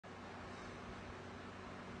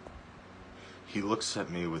He looks at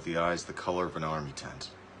me with the eyes the color of an army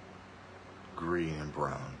tent. Green and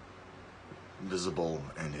brown. Visible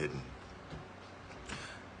and hidden.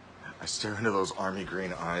 I stare into those army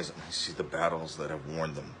green eyes and I see the battles that have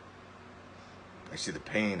worn them. I see the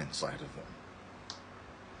pain inside of them.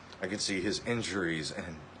 I can see his injuries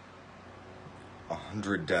and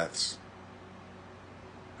 100 deaths.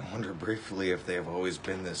 I wonder briefly if they have always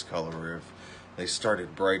been this color or if they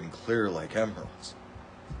started bright and clear like emeralds.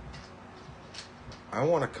 I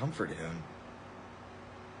want to comfort him.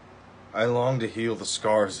 I long to heal the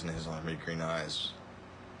scars in his army green eyes,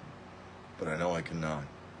 but I know I cannot.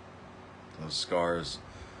 Those scars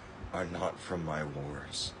are not from my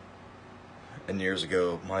wars. And years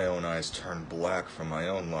ago, my own eyes turned black from my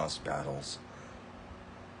own lost battles.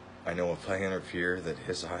 I know if I interfere that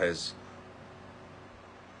his eyes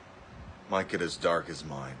might get as dark as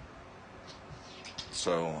mine.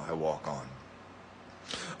 So I walk on.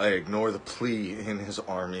 I ignore the plea in his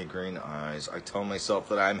army green eyes. I tell myself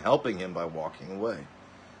that I'm helping him by walking away.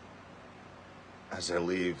 As I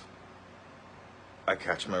leave, I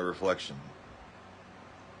catch my reflection.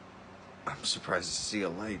 I'm surprised to see a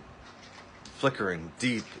light flickering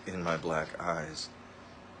deep in my black eyes.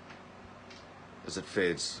 As it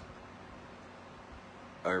fades,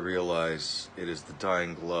 I realize it is the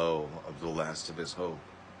dying glow of the last of his hope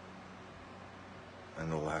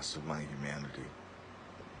and the last of my humanity.